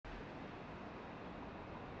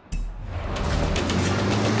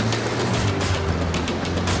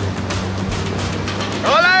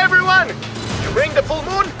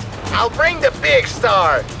I'll bring the big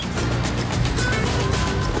star.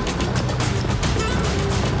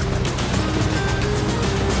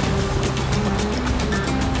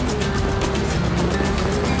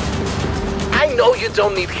 I know you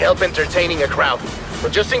don't need help entertaining a crowd,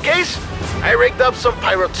 but just in case, I rigged up some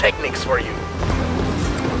pyrotechnics for you.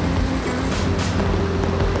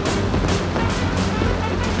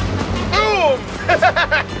 Boom!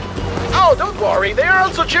 Oh, don't worry, they are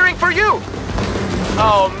also cheering for you.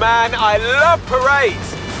 Oh man, I love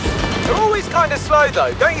parades. They're always kind of slow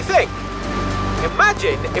though, don't you think?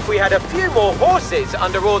 Imagine if we had a few more horses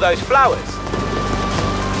under all those flowers.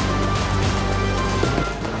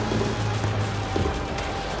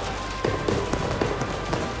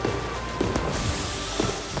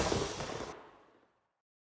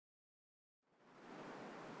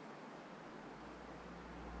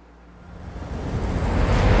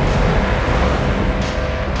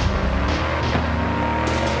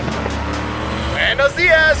 Buenos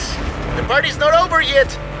dias! The party's not over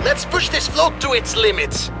yet. Let's push this float to its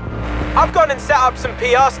limits. I've gone and set up some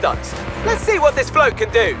PR stunts. Let's see what this float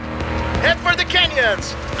can do. Head for the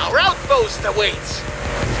canyons. Our outpost awaits.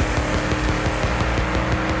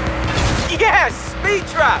 Yes! Speed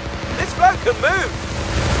trap! This float can move.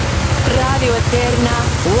 Radio Eterna,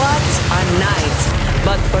 what a night.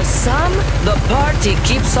 But for some, the party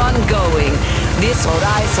keeps on going. This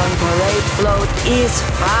Horizon parade float is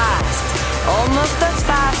fast. Almost as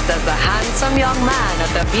fast as the handsome young man at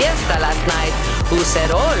the fiesta last night who said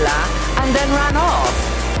hola and then ran off.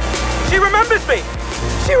 She remembers me!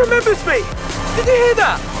 She remembers me! Did you hear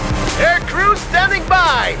that? Air crew standing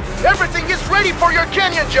by! Everything is ready for your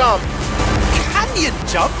canyon jump! Canyon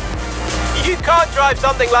jump? You can't drive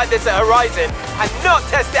something like this at Horizon and not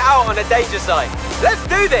test it out on a danger sign. Let's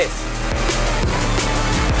do this!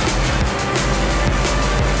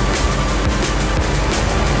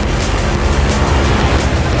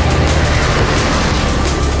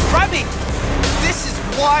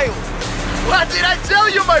 Wild. What did I tell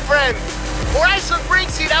you, my friend? Horizon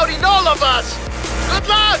brings it out in all of us. Good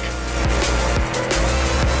luck!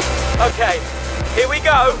 Okay, here we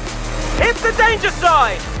go. Hit the danger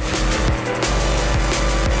sign!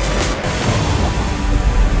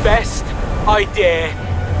 Best idea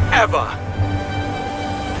ever.